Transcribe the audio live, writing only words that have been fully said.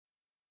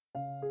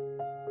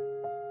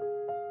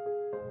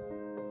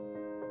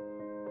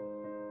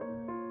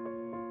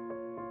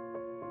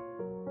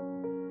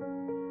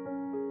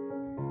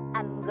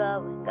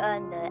going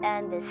under,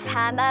 and this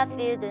time I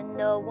feel that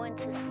no one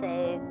to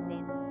save me.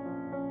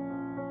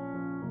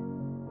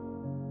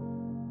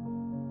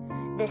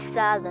 This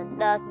silent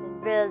nothing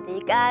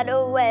really got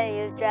a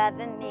way of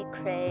driving me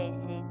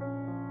crazy.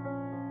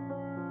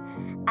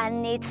 I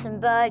need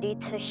somebody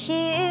to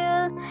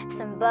heal,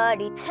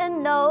 somebody to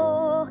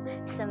know,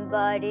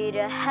 somebody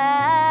to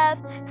have,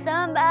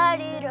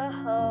 somebody to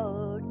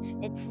hold.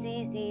 It's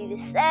easy to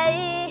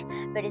say,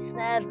 but it's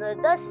never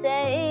the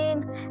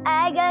same.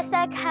 I guess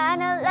I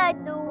kinda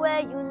like the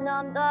way you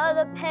numbed all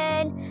the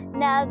pain.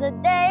 Now the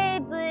day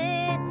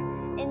bleeds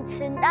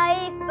into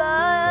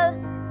nightfall,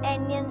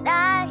 and you're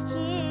not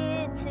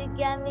here to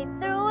get me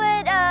through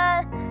it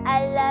all. I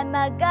let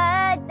my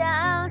guard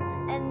down,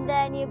 and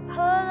then you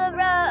pull the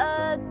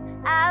rug.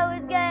 I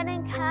was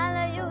getting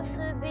kinda used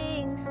to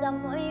being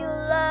someone you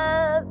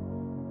love.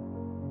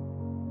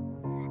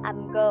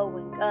 I'm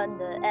going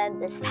under,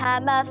 and this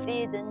time I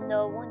feel that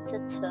no one to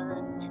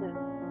turn to.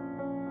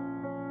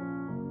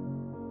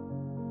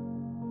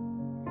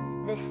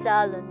 This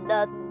all or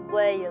nothing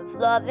way of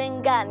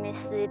loving got me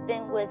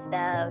sleeping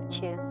without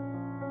you.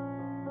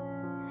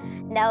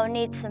 Now I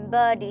need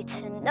somebody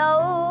to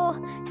know,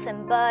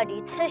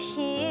 somebody to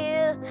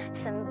heal,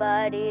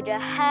 somebody to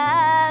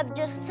have,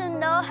 just to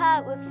know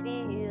how it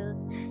feels.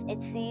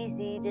 It's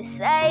easy to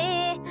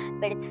say,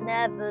 but it's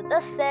never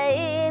the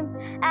same.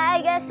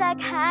 I guess I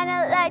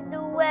kinda like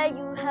the way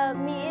you help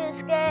me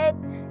escape.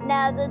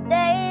 Now the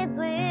day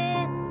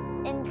bleeds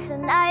into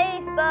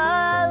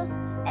nightfall,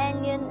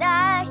 and you're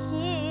not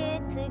here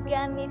to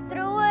get me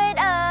through it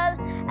all.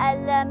 I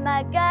let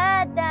my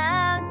guard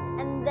down,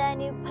 and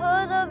then you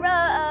pull the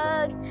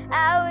rug.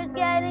 I was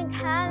getting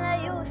kinda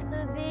used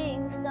to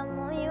being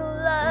someone you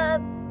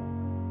love.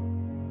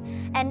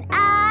 And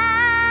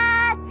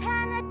I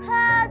tend to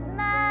close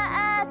my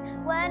eyes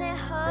when it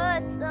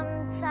hurts.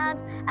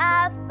 Sometimes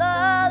I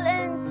fall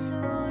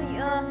into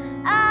your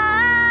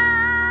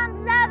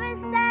arms. I've been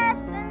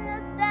safe in the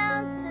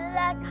sound till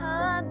I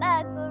come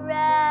back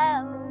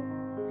around.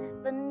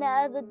 But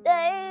now the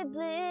day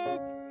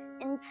bleeds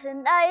into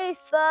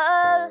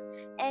nightfall,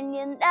 and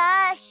you're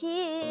not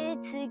here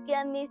to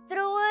get me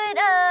through it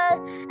all.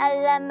 I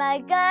let my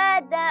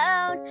guard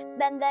down,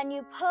 but then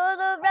you pull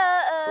the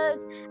rug.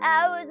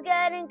 I was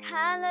getting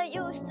kinda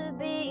used to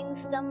being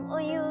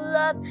someone you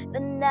love,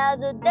 but now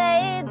the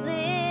day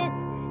bleeds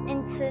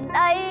into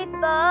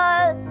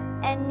nightfall,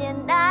 and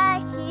you're not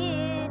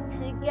here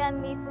to get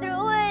me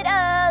through it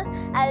all.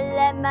 I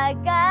let my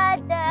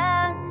guard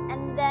down,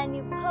 and then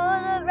you pull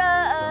the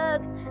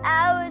rug.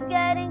 I was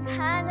getting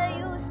kinda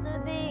used to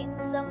being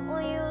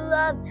someone you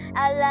love.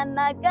 I let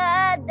my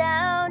guard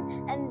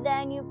down, and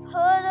then you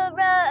pull the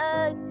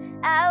rug.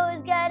 I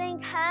was getting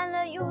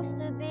kinda used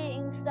to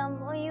being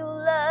someone you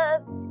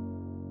love.